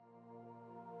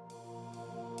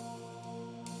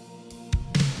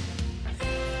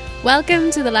Welcome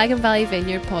to the Lagan Valley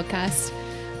Vineyard podcast.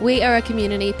 We are a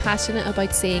community passionate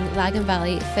about seeing Lagan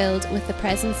Valley filled with the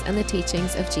presence and the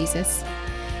teachings of Jesus.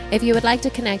 If you would like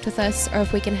to connect with us or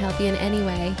if we can help you in any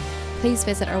way, please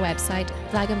visit our website,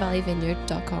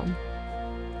 laganvalleyvineyard.com.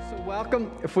 So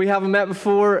welcome. If we haven't met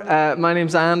before, my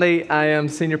name's Andy. I am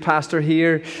senior pastor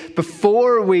here.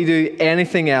 Before we do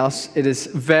anything else, it is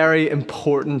very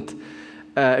important,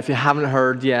 if you haven't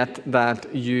heard yet,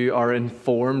 that you are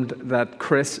informed that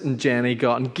Chris and Jenny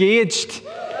got engaged.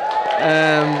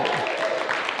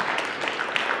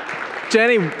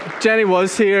 Jenny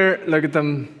was here. Look at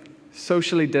them,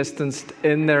 socially distanced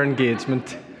in their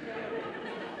engagement.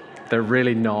 They're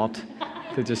really not.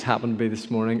 They just happened to be this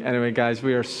morning. Anyway, guys,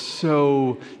 we are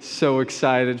so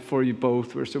excited for you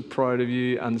both. We're so proud of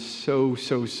you and so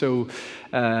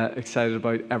excited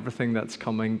about everything that's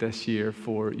coming this year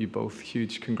for you both.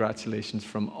 Huge congratulations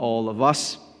from all of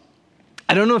us.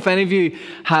 I don't know if any of you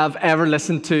have ever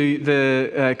listened to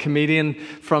the comedian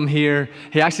from here.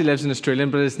 He actually lives in Australia,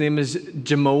 but his name is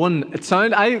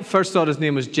Jimeoin. I first thought his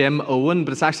name was Jim Owen,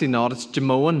 but it's actually not. It's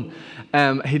Jimeoin.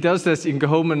 He does this. You can go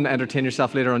home and entertain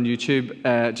yourself later on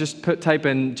YouTube. Just type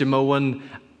in Jimeoin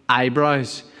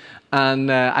eyebrows.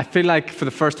 And I feel like for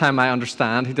the first time I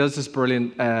understand. He does this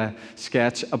brilliant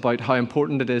sketch about how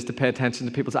important it is to pay attention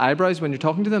to people's eyebrows when you're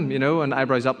talking to them, you know, and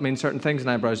eyebrows up mean certain things and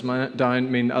eyebrows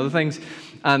down mean other things.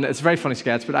 And it's a very funny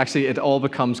sketch, but actually it all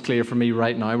becomes clear for me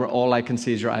right now where all I can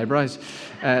see is your eyebrows.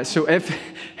 So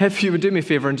if you would do me a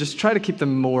favor and just try to keep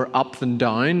them more up than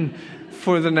down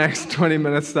for the next 20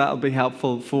 minutes, that'll be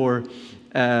helpful for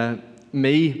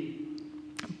me.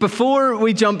 Before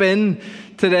we jump in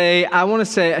today, I want to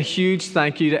say a huge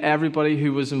thank you to everybody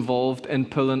who was involved in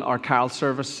pulling our carol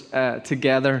service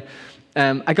together.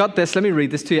 I got this, let me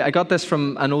read this to you. I got this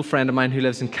from an old friend of mine who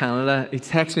lives in Canada. He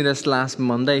texted me this last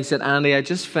Monday. He said, Andy, I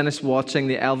just finished watching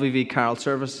the LVV carol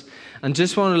service and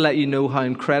just wanted to let you know how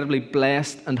incredibly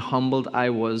blessed and humbled I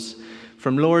was.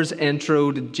 From Laura's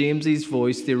intro to Jamesy's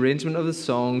voice, the arrangement of the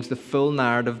songs, the full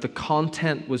narrative, the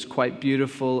content was quite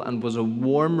beautiful and was a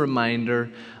warm reminder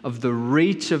of the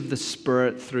reach of the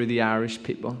Spirit through the Irish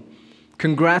people.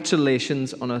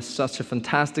 Congratulations on such a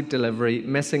fantastic delivery.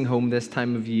 Missing home this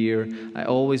time of year, I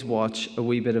always watch a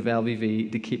wee bit of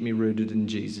LVV to keep me rooted in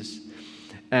Jesus.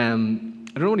 I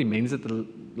don't know what he means at the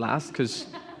last, because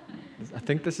I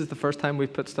think this is the first time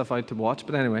we've put stuff out to watch,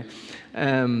 but anyway.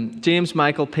 James,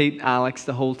 Michael, Pete, Alex,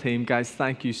 the whole team, guys,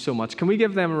 thank you so much. Can we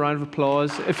give them a round of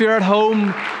applause? If you're at home,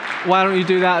 why don't you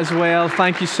do that as well?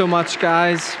 Thank you so much,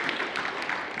 guys.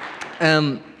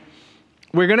 We're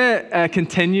going to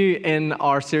continue in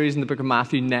our series in the book of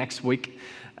Matthew next week.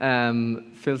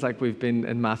 Feels like we've been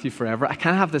in Matthew forever. I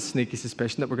kind of have this sneaky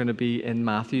suspicion that we're going to be in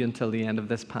Matthew until the end of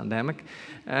this pandemic,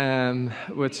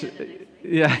 which...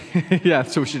 Yeah,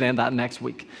 so we should end that next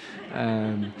week.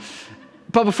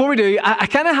 But before we do, I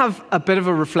kind of have a bit of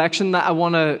a reflection that I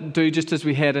want to do just as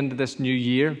we head into this new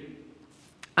year.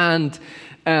 And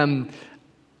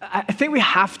I think we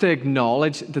have to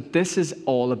acknowledge that this is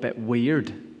all a bit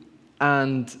weird.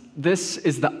 And this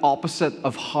is the opposite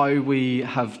of how we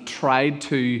have tried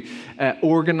to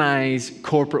organize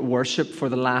corporate worship for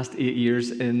the last 8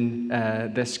 years in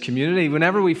this community.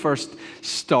 Whenever we first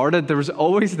started, there was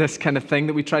always this kind of thing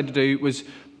that we tried to do was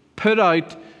put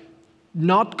out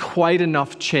not quite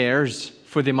enough chairs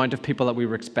for the amount of people that we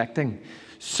were expecting,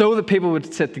 so that people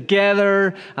would sit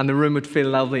together and the room would feel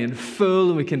lovely and full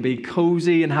and we can be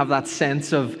cozy and have that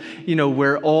sense of, you know,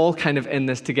 we're all kind of in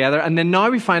this together. And then now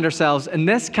we find ourselves in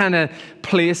this kind of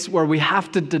place where we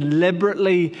have to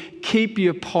deliberately keep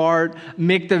you apart,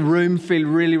 make the room feel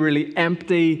really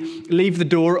empty, leave the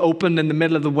door open in the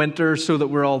middle of the winter so that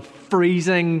we're all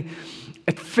freezing.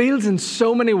 It feels in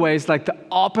so many ways like the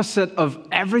opposite of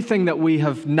everything that we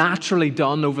have naturally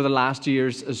done over the last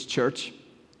years as church.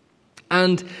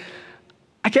 And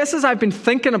I guess as I've been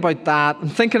thinking about that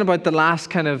and thinking about the last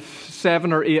kind of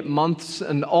 7 or 8 months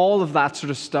and all of that sort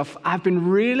of stuff, I've been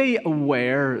really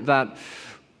aware that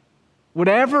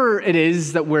whatever it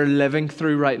is that we're living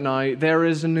through right now, there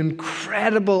is an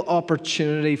incredible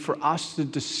opportunity for us to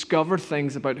discover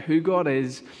things about who God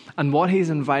is and what He's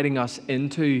inviting us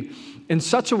into in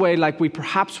such a way like we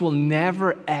perhaps will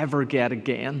never, ever get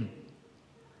again.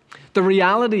 The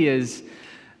reality is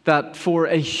that for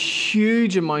a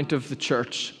huge amount of the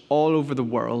church all over the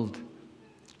world,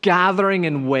 gathering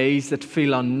in ways that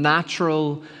feel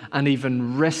unnatural and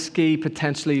even risky,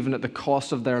 potentially even at the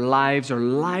cost of their lives or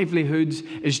livelihoods,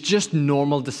 is just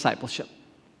normal discipleship.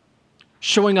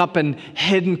 Showing up in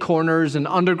hidden corners and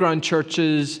underground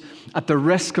churches at the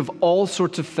risk of all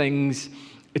sorts of things,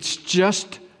 it's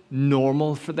just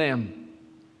normal for them.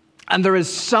 And there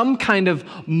is some kind of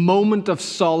moment of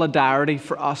solidarity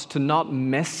for us to not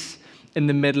miss in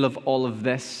the middle of all of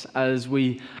this, as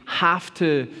we have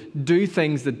to do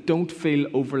things that don't feel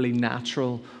overly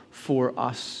natural for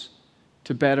us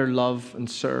to better love and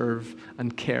serve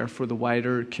and care for the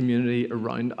wider community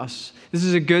around us. This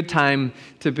is a good time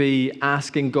to be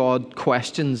asking God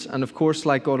questions. And of course,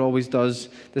 like God always does,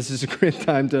 this is a great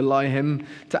time to allow Him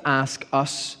to ask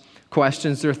us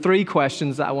questions. There are 3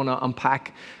 questions that I want to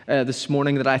unpack this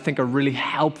morning that I think are really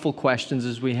helpful questions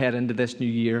as we head into this new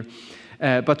year.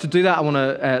 But to do that, I want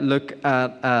to look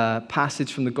at a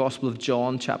passage from the Gospel of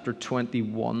John, chapter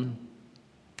 21.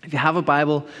 If you have a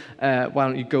Bible, why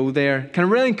don't you go there? Can I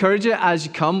really encourage you as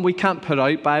you come? We can't put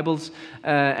out Bibles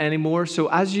anymore. So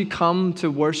as you come to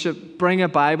worship, bring a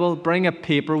Bible, bring a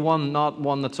paper one, not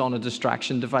one that's on a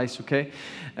distraction device, okay?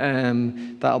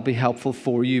 That'll be helpful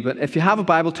for you. But if you have a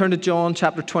Bible, turn to John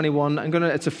chapter 21.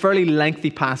 It's a fairly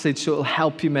lengthy passage, so it'll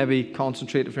help you maybe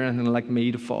concentrate if you're anything like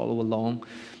me to follow along.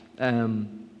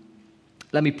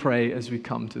 Let me pray as we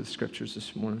come to the scriptures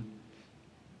this morning.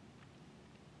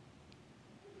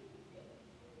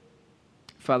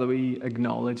 Father, we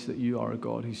acknowledge that you are a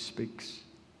God who speaks,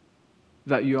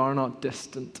 that you are not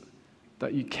distant,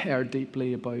 that you care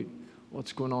deeply about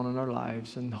what's going on in our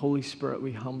lives. And Holy Spirit,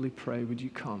 we humbly pray, would you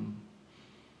come?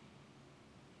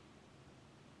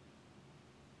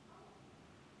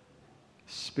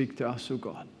 Speak to us, O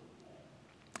God.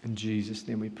 In Jesus'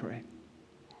 name we pray.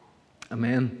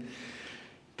 Amen.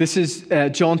 This is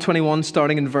John 21,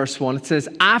 starting in verse 1. It says,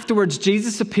 "Afterwards,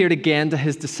 Jesus appeared again to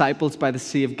his disciples by the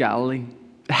Sea of Galilee.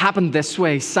 It happened this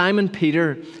way. Simon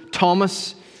Peter,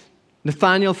 Thomas,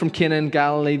 Nathanael from Cana in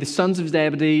Galilee, the sons of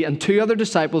Zebedee, and 2 other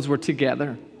disciples were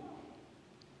together.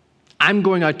 I'm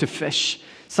going out to fish,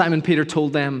 Simon Peter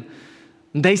told them.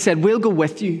 And they said, we'll go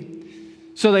with you.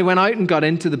 So they went out and got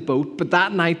into the boat, but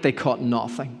that night they caught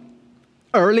nothing.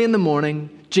 Early in the morning,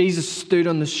 Jesus stood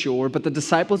on the shore, but the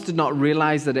disciples did not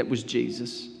realize that it was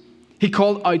Jesus. He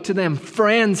called out to them,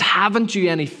 friends, haven't you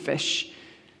any fish?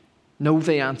 No,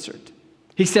 they answered.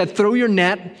 He said, throw your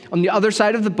net on the other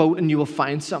side of the boat and you will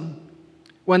find some.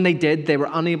 When they did, they were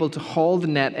unable to haul the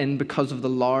net in because of the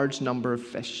large number of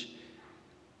fish.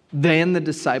 Then the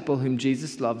disciple whom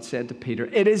Jesus loved said to Peter,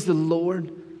 it is the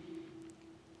Lord.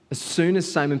 As soon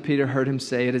as Simon Peter heard him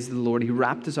say, it is the Lord, he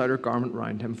wrapped his outer garment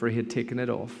round him, for he had taken it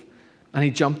off, and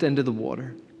he jumped into the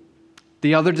water.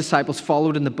 The other disciples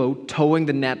followed in the boat, towing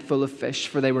the net full of fish,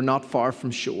 for they were not far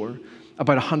from shore,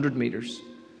 about 100 meters.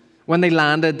 When they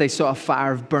landed, they saw a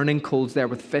fire of burning coals there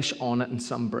with fish on it and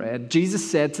some bread. Jesus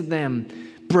said to them,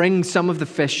 bring some of the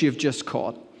fish you have just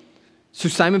caught. So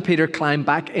Simon Peter climbed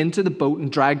back into the boat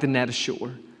and dragged the net ashore.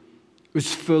 It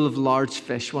was full of large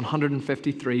fish,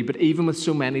 153, but even with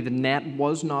so many, the net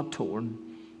was not torn.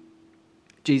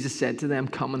 Jesus said to them,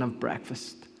 come and have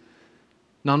breakfast.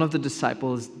 None of the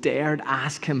disciples dared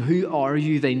ask him, who are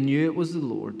you? They knew it was the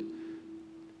Lord.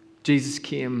 Jesus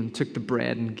came and took the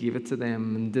bread and gave it to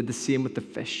them and did the same with the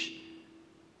fish.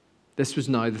 This was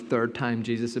now the 3rd time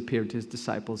Jesus appeared to his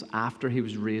disciples after he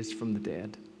was raised from the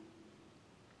dead.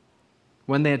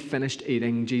 When they had finished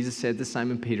eating, Jesus said to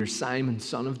Simon Peter, Simon,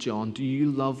 son of John, do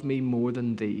you love me more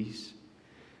than these?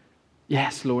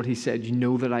 Yes, Lord, he said, you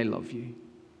know that I love you.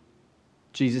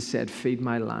 Jesus said, feed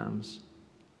my lambs.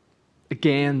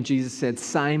 Again, Jesus said,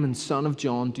 Simon, son of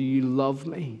John, do you love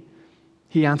me?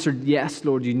 He answered, yes,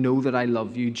 Lord, you know that I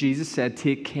love you. Jesus said,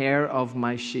 take care of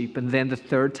my sheep. And then the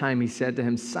 3rd time he said to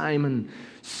him, Simon,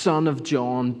 son of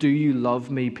John, do you love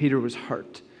me? Peter was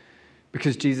hurt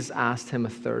because Jesus asked him a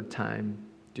 3rd time,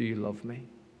 do you love me?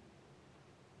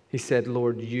 He said,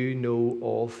 Lord, you know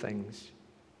all things.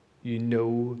 You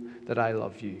know that I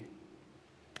love you.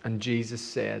 And Jesus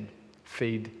said,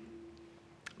 feed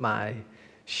my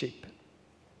sheep.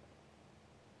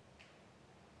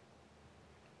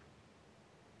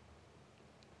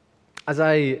 As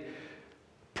I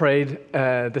prayed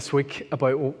this week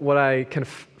about what I kind of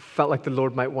felt like the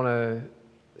Lord might want to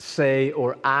say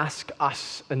or ask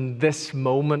us in this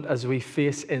moment as we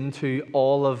face into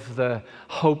all of the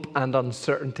hope and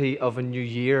uncertainty of a new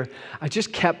year, I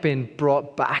just kept being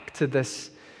brought back to this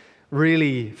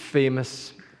really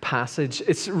famous passage.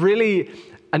 It's really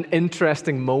an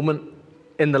interesting moment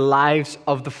in the lives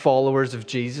of the followers of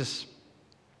Jesus.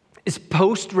 It's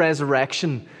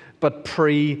post-resurrection, but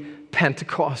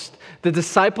pre-Pentecost. The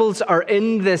disciples are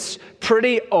in this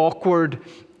pretty awkward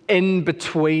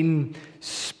in-between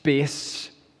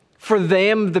space. For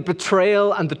them, the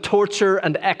betrayal and the torture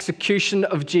and execution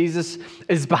of Jesus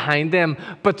is behind them,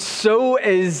 but so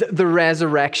is the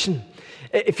resurrection.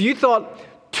 If you thought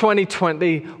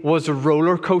 2020 was a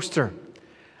roller coaster,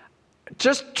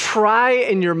 Just try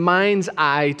in your mind's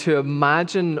eye to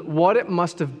imagine what it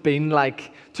must have been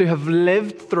like to have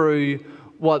lived through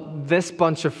what this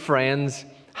bunch of friends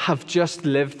have just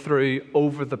lived through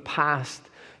over the past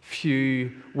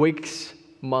few weeks,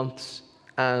 months,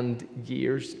 and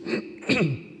years.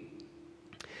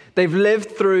 They've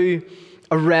lived through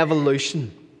a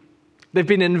revolution. They've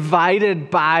been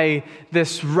invited by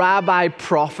this rabbi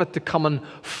prophet to come and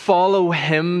follow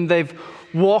him. They've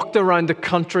walked around the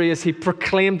country as he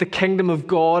proclaimed the kingdom of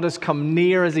God has come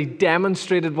near, as he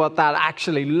demonstrated what that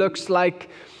actually looks like,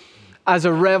 as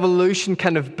a revolution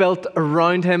kind of built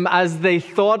around him, as they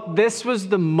thought this was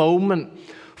the moment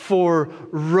for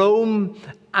Rome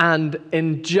and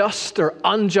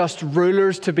unjust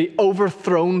rulers to be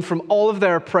overthrown from all of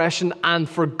their oppression and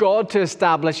for God to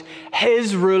establish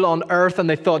his rule on earth. And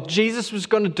they thought Jesus was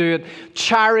going to do it.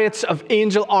 Chariots of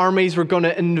angel armies were going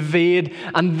to invade,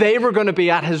 and they were going to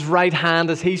be at his right hand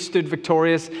as he stood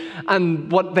victorious. And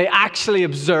what they actually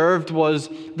observed was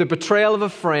the betrayal of a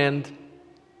friend,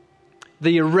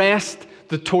 the arrest,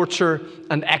 the torture,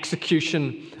 and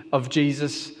execution of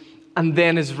Jesus, and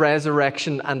then his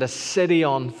resurrection and a city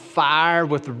on fire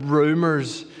with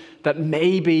rumors that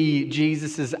maybe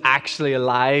Jesus is actually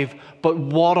alive. But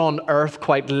what on earth,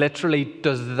 quite literally,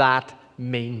 does that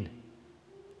mean?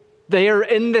 They are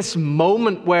in this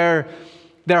moment where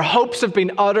their hopes have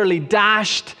been utterly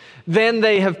dashed. Then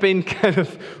they have been kind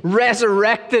of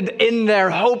resurrected in their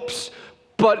hopes.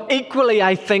 But equally,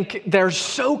 I think they're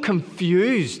so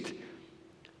confused.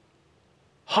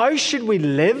 How should we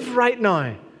live right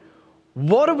now?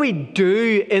 What do we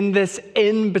do in this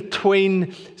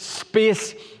in-between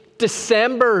space?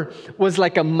 December was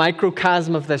like a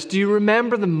microcosm of this. Do you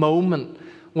remember the moment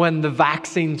when the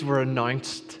vaccines were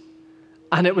announced?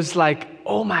 And it was like,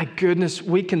 oh my goodness,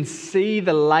 we can see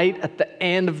the light at the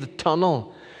end of the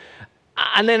tunnel.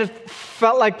 And then it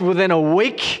felt like within a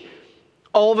week,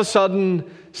 all of a sudden,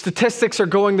 statistics are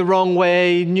going the wrong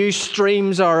way, new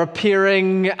streams are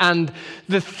appearing, and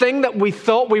the thing that we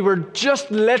thought we were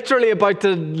just literally about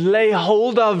to lay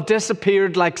hold of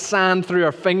disappeared like sand through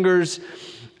our fingers,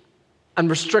 and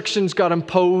restrictions got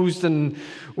imposed, and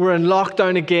we're in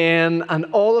lockdown again, and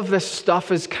all of this stuff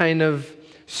is kind of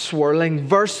swirling.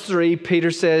 Verse 3,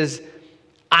 Peter says,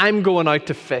 I'm going out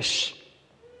to fish.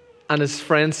 And his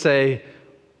friends say,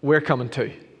 we're coming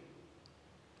too.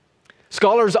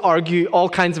 Scholars argue all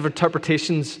kinds of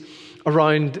interpretations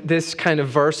around this kind of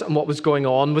verse and what was going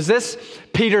on. Was this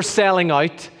Peter selling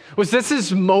out? Was this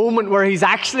his moment where he's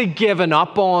actually given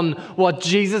up on what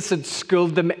Jesus had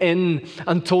schooled them in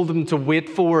and told them to wait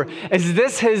for? Is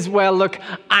this his, well, look,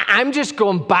 I'm just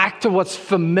going back to what's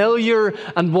familiar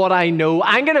and what I know.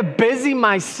 I'm going to busy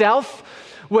myself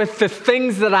with the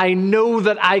things that I know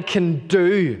that I can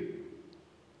do.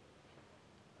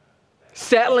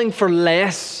 Settling for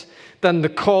less than the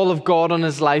call of God on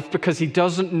his life because he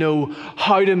doesn't know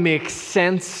how to make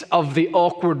sense of the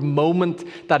awkward moment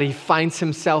that he finds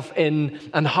himself in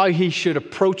and how he should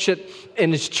approach it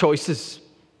in his choices.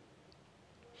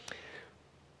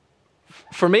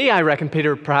 For me, I reckon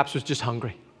Peter perhaps was just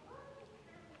hungry.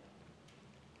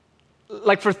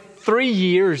 Like for 3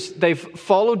 years, they've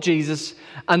followed Jesus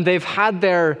and they've had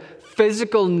their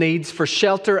physical needs for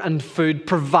shelter and food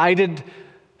provided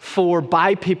for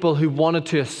by people who wanted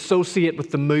to associate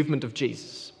with the movement of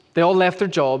Jesus. They all left their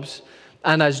jobs,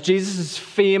 and as Jesus'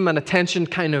 fame and attention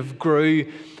kind of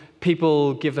grew,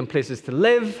 people gave them places to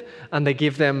live, and they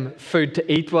gave them food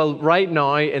to eat. Well, right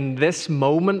now, in this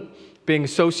moment, being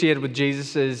associated with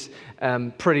Jesus is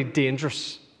pretty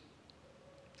dangerous.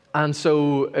 And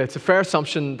so it's a fair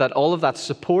assumption that all of that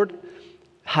support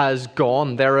has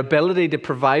gone. Their ability to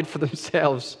provide for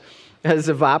themselves has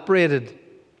evaporated.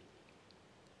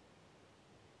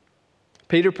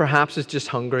 Peter perhaps is just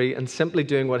hungry and simply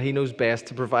doing what he knows best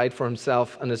to provide for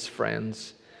himself and his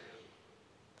friends.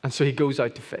 And so he goes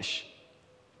out to fish.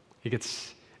 He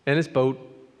gets in his boat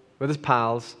with his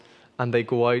pals, and they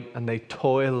go out and they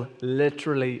toil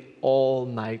literally all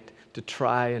night to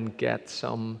try and get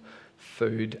some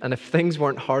food. And if things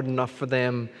weren't hard enough for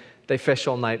them, they fish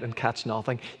all night and catch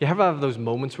nothing. You ever have those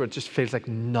moments where it just feels like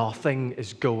nothing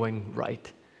is going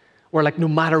right? Where like no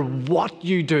matter what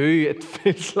you do, it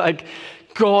feels like,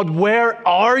 God, where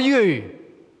are you?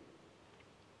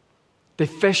 They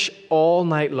fish all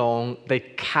night long. They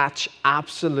catch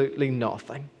absolutely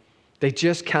nothing. They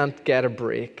just can't get a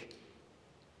break.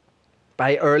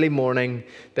 By early morning,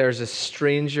 there's a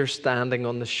stranger standing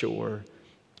on the shore,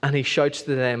 and he shouts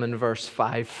to them in verse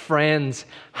 5, friends,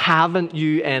 haven't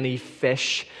you any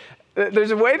fish?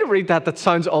 There's a way to read that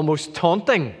sounds almost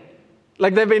taunting.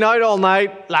 Like they've been out all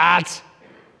night, lads.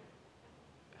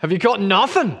 Have you got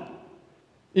nothing?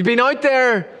 You've been out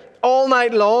there all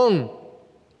night long.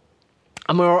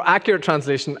 A more accurate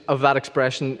translation of that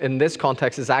expression in this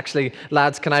context is actually,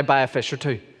 lads, can I buy a fish or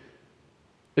two?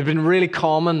 It had been really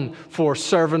common for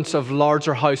servants of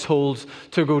larger households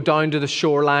to go down to the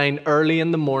shoreline early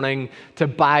in the morning to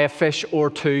buy a fish or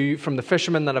two from the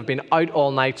fishermen that have been out all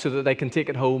night so that they can take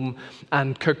it home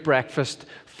and cook breakfast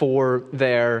for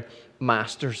their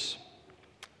masters.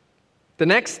 The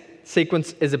next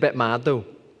sequence is a bit mad, though.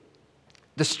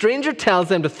 The stranger tells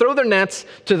them to throw their nets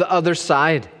to the other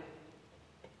side.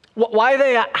 Why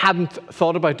they hadn't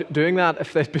thought about doing that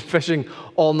if they'd been fishing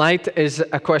all night is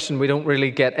a question we don't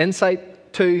really get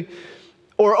insight to.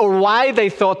 Or why they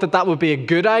thought that that would be a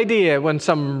good idea when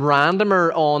some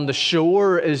randomer on the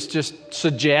shore is just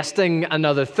suggesting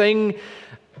another thing,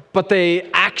 but they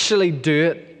actually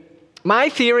do it. My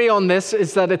theory on this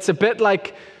is that it's a bit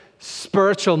like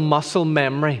spiritual muscle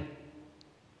memory.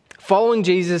 Following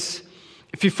Jesus,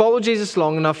 if you follow Jesus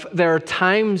long enough, there are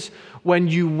times when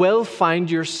you will find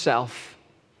yourself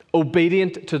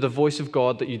obedient to the voice of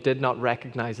God that you did not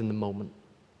recognize in the moment.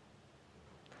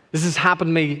 This has happened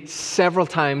to me several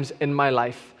times in my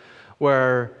life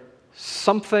where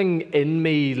something in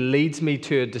me leads me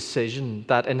to a decision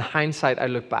that in hindsight I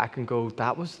look back and go,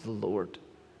 that was the Lord.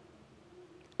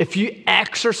 If you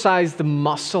exercise the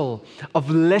muscle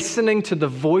of listening to the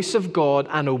voice of God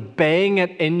and obeying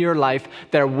it in your life,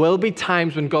 there will be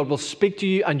times when God will speak to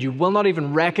you and you will not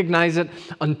even recognize it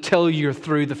until you're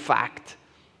through the fact.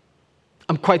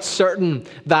 I'm quite certain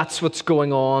that's what's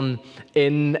going on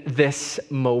in this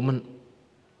moment.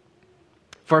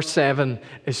 Verse 7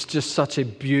 is just such a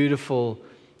beautiful,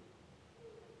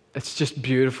 it's just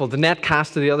beautiful. The net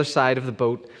cast to the other side of the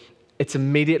boat, it's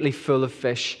immediately full of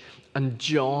fish. And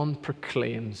John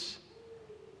proclaims,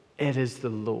 it is the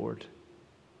Lord.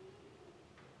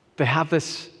 They have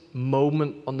this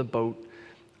moment on the boat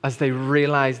as they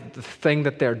realize that the thing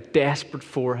that they're desperate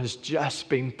for has just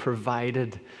been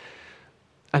provided.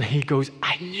 And he goes,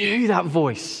 I knew that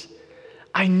voice.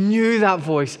 I knew that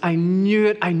voice. I knew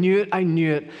it. I knew it. I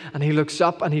knew it. And he looks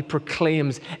up and he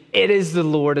proclaims, it is the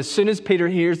Lord. As soon as Peter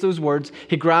hears those words,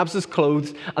 he grabs his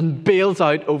clothes and bails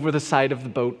out over the side of the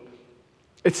boat.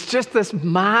 It's just this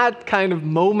mad kind of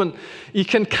moment. You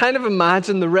can kind of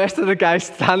imagine the rest of the guys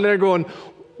standing there going,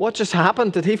 what just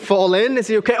happened? Did he fall in? Is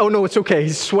he okay? Oh no, it's okay.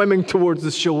 He's swimming towards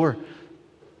the shore.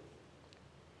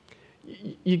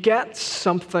 You get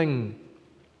something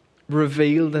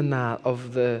revealed in that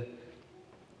of the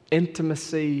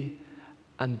intimacy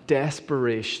and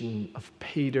desperation of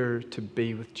Peter to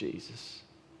be with Jesus.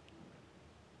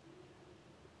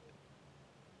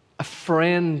 A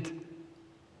friend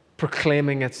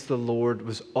proclaiming it's the Lord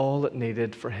was all it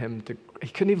needed for him to. He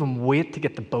couldn't even wait to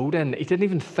get the boat in. He didn't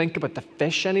even think about the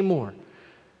fish anymore.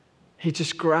 He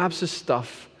just grabs his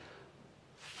stuff,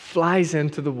 flies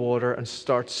into the water, and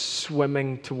starts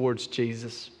swimming towards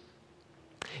Jesus.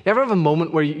 You ever have a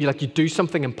moment where you do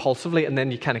something impulsively and then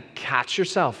you kind of catch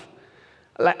yourself?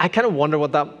 I kind of wonder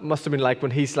what that must have been like when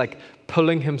he's like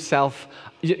pulling himself.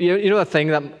 You know that thing,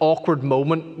 that awkward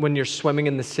moment when you're swimming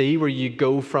in the sea where you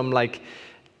go from like,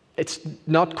 it's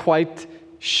not quite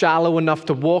shallow enough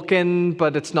to walk in,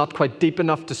 but it's not quite deep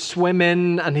enough to swim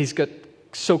in, and he's got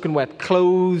soaking wet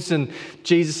clothes, and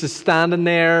Jesus is standing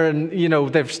there, and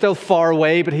they're still far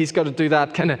away, but he's got to do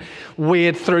that kind of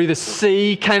wade through the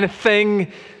sea kind of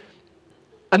thing,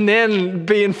 and then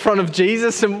be in front of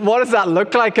Jesus. And what does that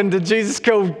look like? And did Jesus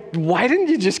go, why didn't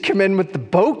you just come in with the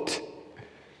boat?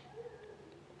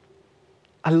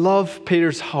 I love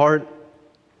Peter's heart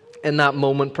in that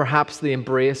moment, perhaps the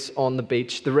embrace on the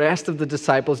beach. The rest of the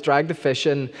disciples drag the fish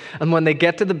in, and when they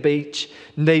get to the beach,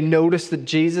 they notice that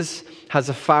Jesus has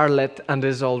a fire lit and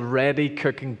is already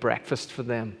cooking breakfast for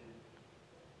them.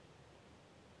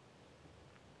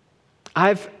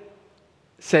 I've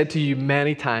said to you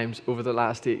many times over the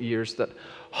last 8 years that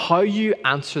how you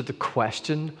answer the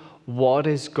question, what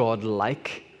is God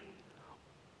like,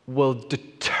 will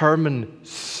determine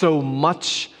so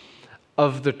much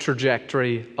of the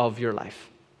trajectory of your life.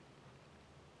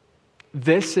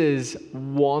 This is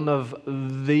one of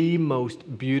the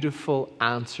most beautiful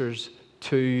answers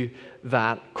to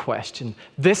that question.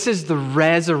 This is the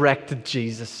resurrected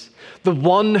Jesus, the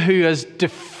one who has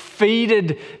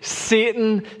defeated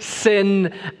Satan,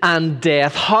 sin, and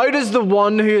death. How does the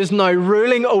one who is now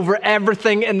ruling over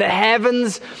everything in the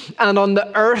heavens and on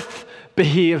the earth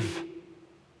behave?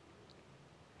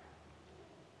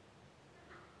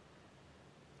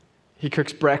 He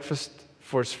cooks breakfast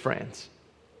for his friends.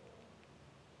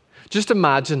 Just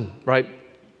imagine, right?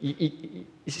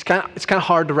 it's kind of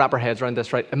hard to wrap our heads around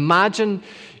this, right? Imagine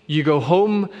you go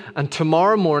home and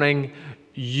tomorrow morning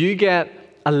you get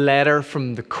a letter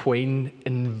from the Queen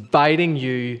inviting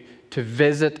you to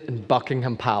visit in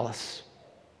Buckingham Palace.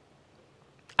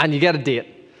 And you get a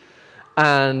date.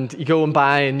 And you go and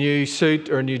buy a new suit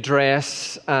or a new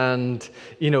dress, and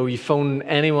you phone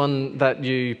anyone that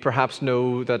you perhaps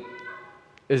know that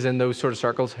is in those sort of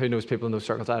circles. Who knows people in those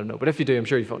circles? I don't know. But if you do, I'm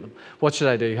sure you phone them. What should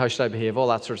I do? How should I behave? All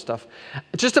that sort of stuff.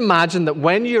 Just imagine that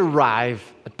when you arrive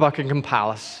at Buckingham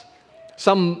Palace,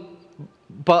 some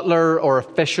butler or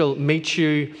official meets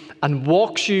you and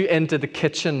walks you into the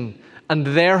kitchen, and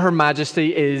there Her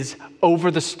Majesty is over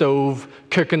the stove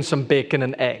cooking some bacon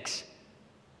and eggs.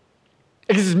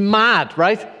 It's mad,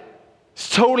 right? It's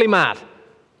totally mad.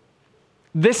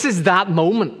 This is that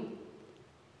moment.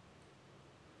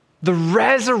 The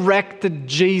resurrected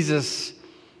Jesus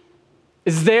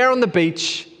is there on the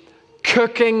beach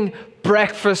cooking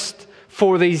breakfast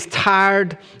for these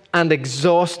tired and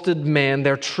exhausted men.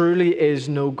 There truly is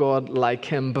no God like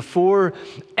him. Before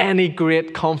any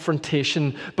great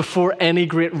confrontation, before any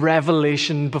great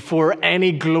revelation, before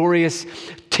any glorious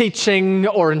teaching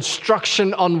or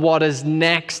instruction on what is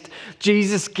next,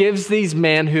 Jesus gives these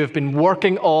men who have been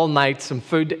working all night some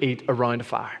food to eat around a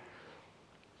fire.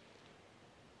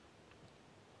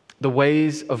 The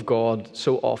ways of God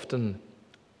so often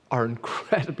are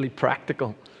incredibly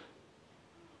practical.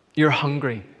 You're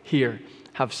hungry, here,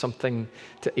 have something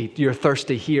to eat. You're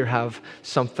thirsty, here, have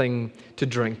something to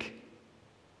drink.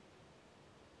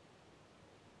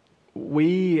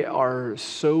 We are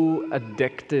so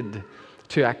addicted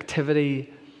to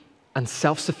activity and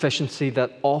self-sufficiency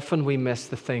that often we miss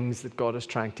the things that God is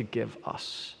trying to give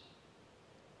us.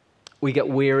 We get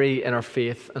weary in our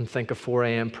faith and think a 4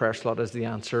 a.m. prayer slot is the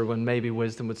answer, when maybe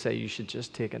wisdom would say you should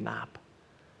just take a nap.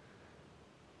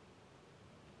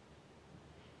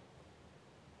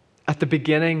 At the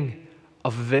beginning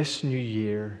of this new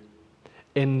year,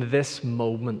 in this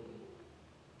moment,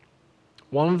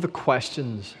 one of the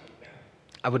questions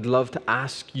I would love to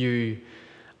ask you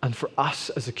and for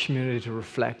us as a community to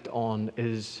reflect on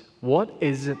is, what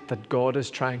is it that God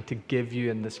is trying to give you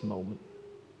in this moment?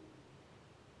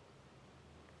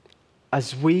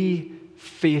 As we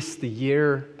face the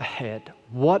year ahead,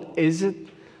 what is it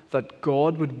that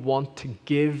God would want to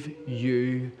give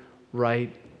you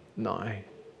right now?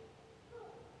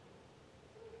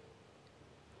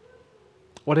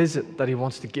 What is it that he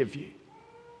wants to give you?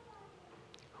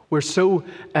 We're so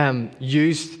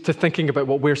used to thinking about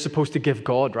what we're supposed to give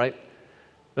God, right?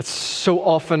 That's so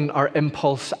often our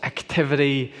impulse,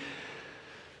 activity,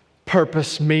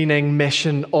 purpose, meaning,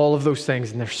 mission, all of those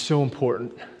things, and they're so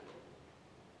important.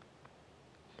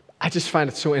 I just find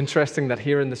it so interesting that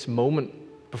here in this moment,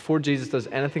 before Jesus does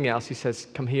anything else, he says,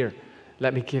 come here,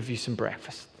 let me give you some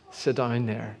breakfast. Sit down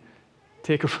there,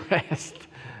 take a rest.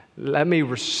 Let me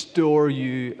restore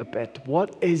you a bit.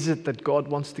 What is it that God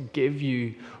wants to give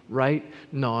you right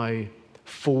now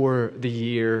for the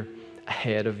year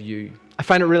ahead of you? I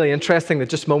find it really interesting that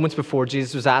just moments before,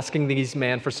 Jesus was asking these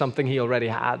men for something he already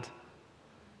had.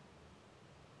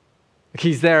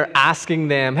 He's there asking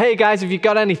them, hey guys, have you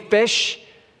got any fish?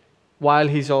 While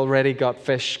he's already got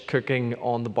fish cooking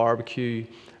on the barbecue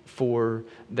for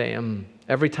them.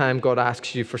 Every time God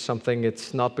asks you for something,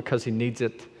 it's not because he needs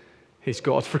it. He's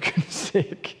God, for goodness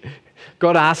sake.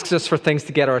 God asks us for things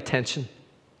to get our attention,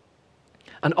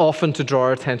 and often to draw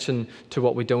our attention to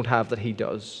what we don't have that he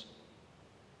does.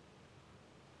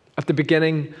 At the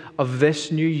beginning of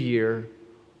this new year,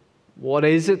 what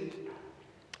is it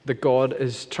that God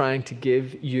is trying to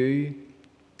give you?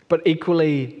 But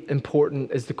equally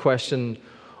important is the question,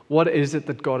 what is it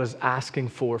that God is asking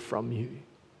for from you?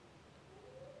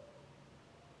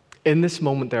 In this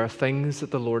moment, there are things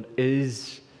that the Lord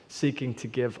is seeking to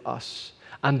give us,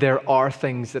 and there are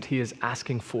things that he is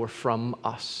asking for from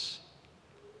us.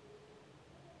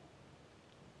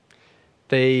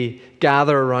 They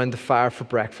gather around the fire for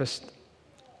breakfast.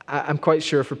 I'm quite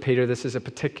sure for Peter this is a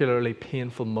particularly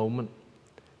painful moment,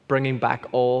 bringing back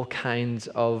all kinds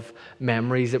of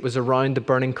memories. It was around the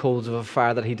burning coals of a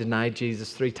fire that he denied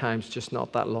Jesus 3 times just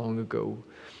not that long ago.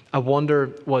 I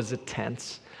wonder, was it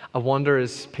tense? I wonder,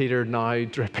 is Peter now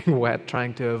dripping wet,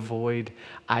 trying to avoid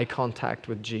eye contact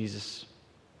with Jesus?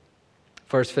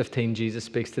 Verse 15, Jesus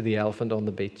speaks to the elephant on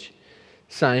the beach.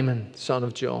 Simon, son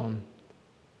of John,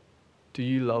 do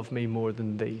you love me more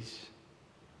than these?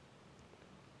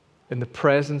 In the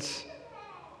presence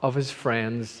of his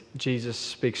friends, Jesus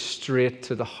speaks straight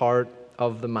to the heart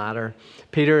of the matter.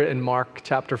 Peter in Mark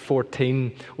chapter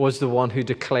 14 was the one who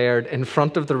declared in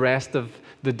front of the rest of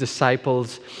the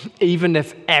disciples, even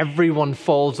if everyone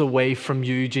falls away from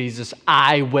you, Jesus,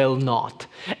 I will not.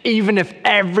 Even if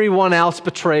everyone else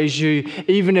betrays you,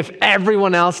 even if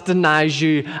everyone else denies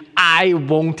you, I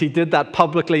won't. He did that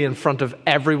publicly in front of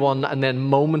everyone, and then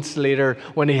moments later,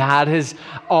 when he had his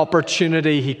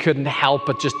opportunity, he couldn't help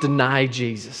but just deny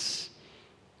Jesus.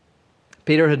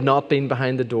 Peter had not been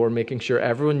behind the door making sure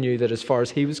everyone knew that as far as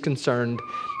he was concerned,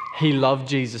 he loved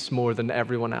Jesus more than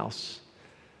everyone else.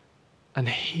 And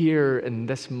here in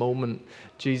this moment,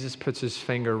 Jesus puts his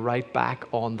finger right back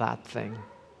on that thing.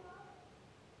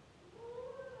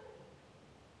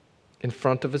 In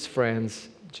front of his friends,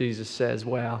 Jesus says,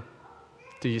 well,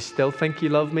 do you still think you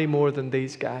love me more than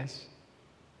these guys?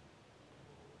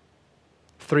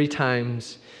 3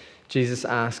 times, Jesus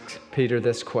asks Peter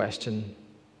this question.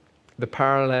 The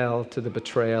parallel to the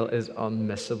betrayal is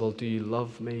unmissable. Do you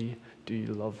love me? Do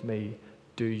you love me?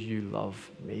 Do you love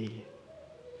me?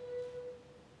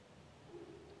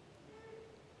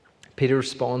 Peter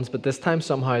responds, but this time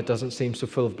somehow it doesn't seem so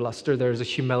full of bluster. There's a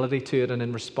humility to it, and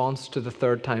in response to the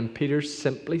 3rd time, Peter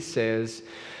simply says,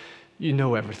 you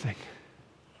know everything.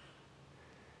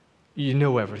 You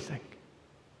know everything.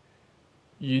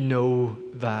 You know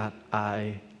that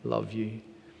I love you.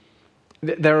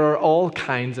 There are all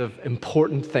kinds of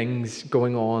important things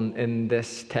going on in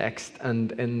this text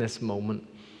and in this moment.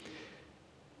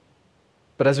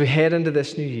 But as we head into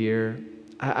this new year,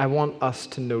 I want us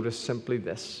to notice simply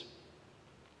this.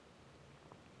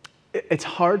 It's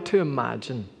hard to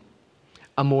imagine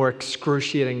a more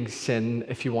excruciating sin,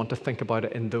 if you want to think about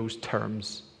it in those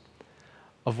terms,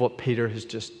 of what Peter has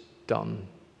just done.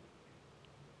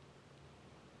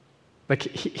 Like,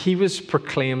 he was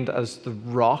proclaimed as the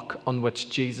rock on which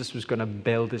Jesus was going to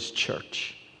build his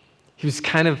church. He was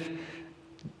kind of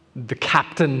the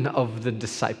captain of the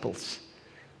disciples,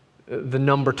 the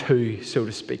number 2, so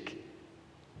to speak.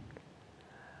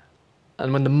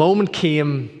 And when the moment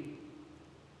came,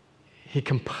 he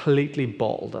completely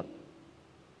bottled it.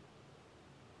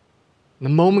 The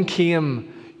moment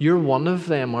came, you're one of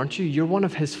them, aren't you? You're one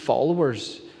of his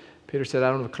followers. Peter said, I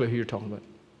don't have a clue who you're talking about.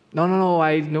 No,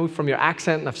 I know from your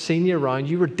accent and I've seen you around.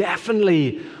 You were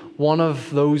definitely one of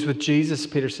those with Jesus.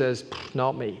 Peter says,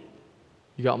 not me.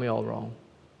 You got me all wrong.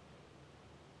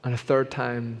 And a 3rd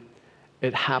time,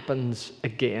 it happens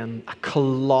again. A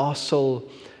colossal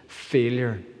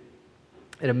failure.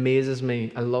 It amazes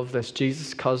me. I love this.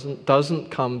 Jesus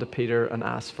doesn't come to Peter and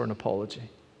ask for an apology.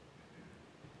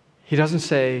 He doesn't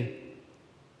say,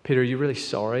 Peter, are you really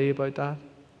sorry about that?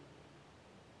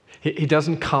 He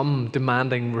doesn't come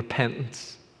demanding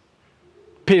repentance.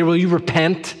 Peter, will you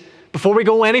repent? Before we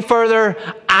go any further,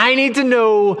 I need to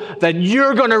know that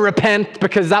you're going to repent,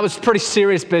 because that was pretty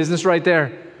serious business right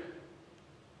there.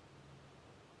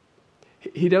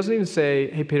 He doesn't even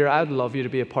say, hey, Peter, I'd love you to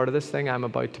be a part of this thing I'm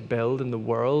about to build in the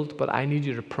world, but I need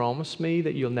you to promise me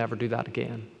that you'll never do that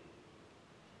again.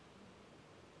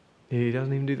 He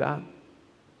doesn't even do that.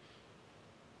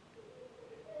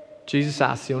 Jesus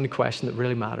asks the only question that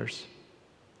really matters.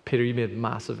 Peter, you made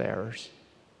massive errors.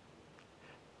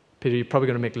 Peter, you're probably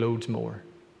going to make loads more.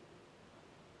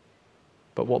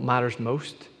 But what matters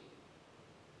most,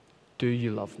 do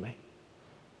you love me?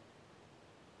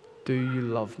 Do you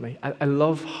love me? I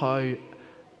love how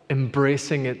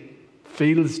embracing it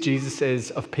feels Jesus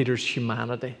is of Peter's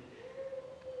humanity,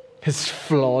 his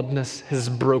flawedness, his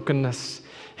brokenness.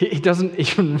 He doesn't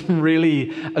even really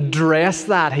address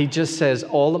that. He just says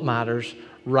all that matters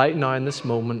right now in this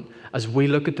moment as we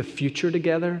look at the future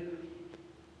together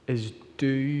is,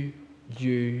 do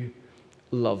you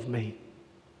love me?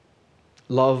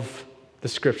 Love, the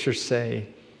scriptures say,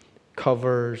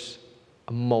 covers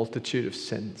a multitude of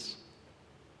sins.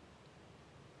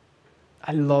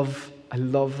 I love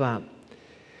that.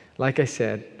 Like I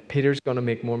said, Peter's going to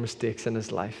make more mistakes in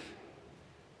his life.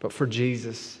 But for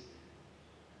Jesus,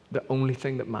 the only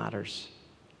thing that matters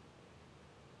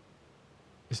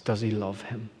is, does he love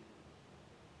him?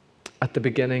 At the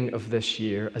beginning of this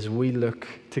year, as we look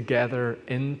together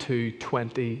into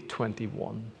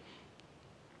 2021,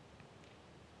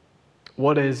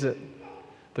 what is it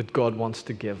that God wants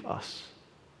to give us?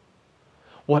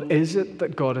 What is it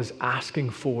that God is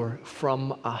asking for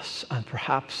from us? And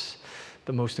perhaps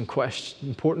the most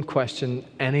important question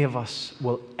any of us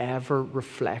will ever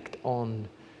reflect on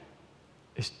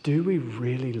is, do we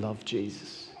really love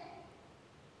Jesus?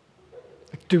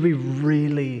 Do we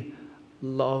really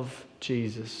love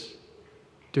Jesus?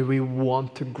 Do we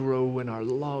want to grow in our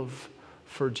love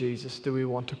for Jesus? Do we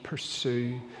want to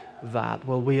pursue that?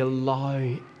 Will we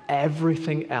allow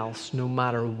everything else, no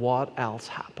matter what else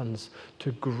happens,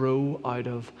 to grow out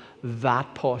of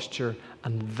that posture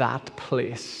and that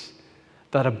place,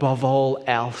 that above all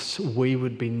else we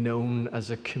would be known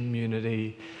as a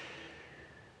community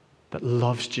that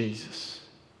loves Jesus.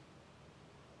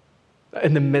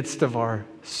 In the midst of our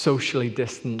socially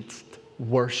distanced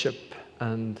worship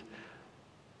and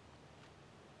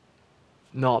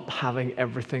not having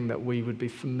everything that we would be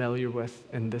familiar with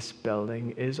in this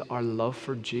building, is our love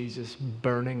for Jesus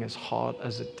burning as hot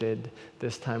as it did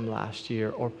this time last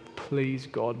year? Or please,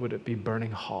 God, would it be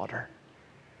burning hotter?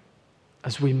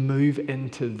 As we move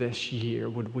into this year,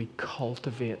 would we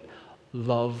cultivate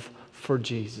love for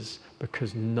Jesus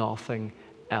because nothing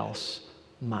else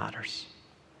matters?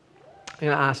 I'm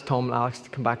going to ask Tom and Alex to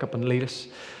come back up and lead us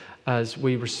as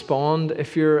we respond.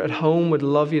 If you're at home, we'd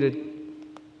love you to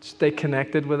stay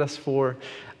connected with us for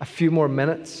a few more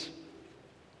minutes.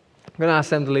 I'm going to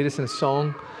ask them to lead us in a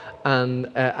song.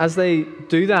 And as they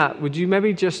do that, would you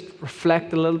maybe just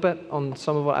reflect a little bit on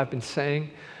some of what I've been saying?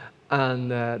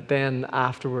 And then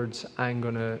afterwards, I'm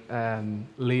going to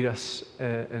lead us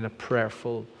in a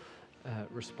prayerful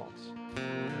response.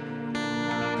 I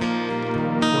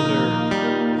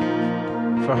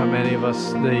wonder for how many of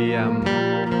us the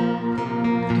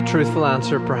truthful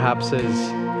answer perhaps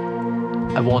is,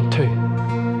 I want to.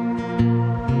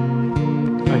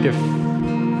 Like if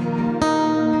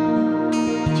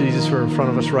Jesus were in front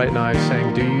of us right now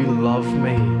saying, do you love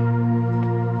me?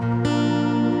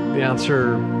 The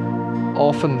answer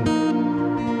often,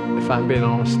 if I'm being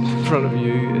honest in front of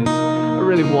you, is I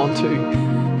really want to.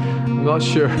 I'm not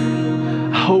sure.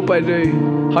 I hope I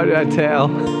do. How do I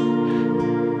tell?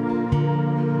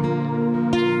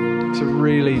 It's a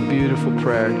really beautiful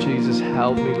prayer. Jesus,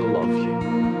 help me to love you.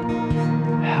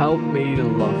 Help me to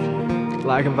love you.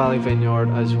 Lagan Valley Vineyard,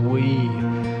 as we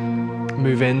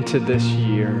move into this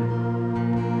year,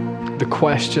 the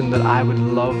question that I would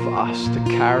love us to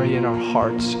carry in our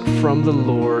hearts from the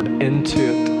Lord into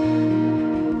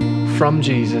it, from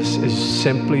Jesus, is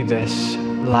simply this: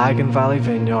 Lagan Valley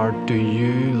Vineyard, do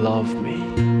you love me?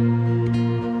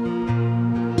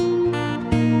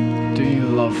 Do you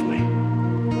love me?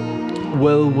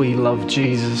 Will we love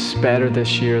Jesus better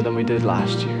this year than we did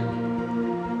last year?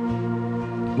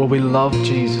 Will we love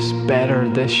Jesus better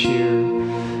this year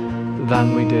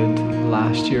than we did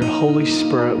last year? Holy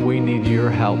Spirit, we need your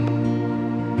help.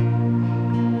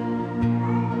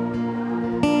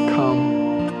 Come.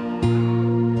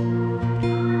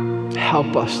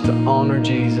 Help us to honor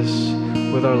Jesus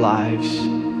with our lives,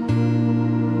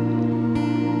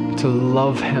 to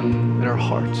love him in our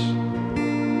hearts.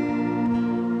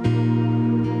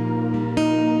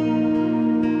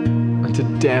 To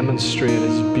demonstrate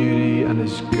his beauty and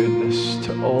his goodness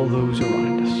to all those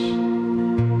around us.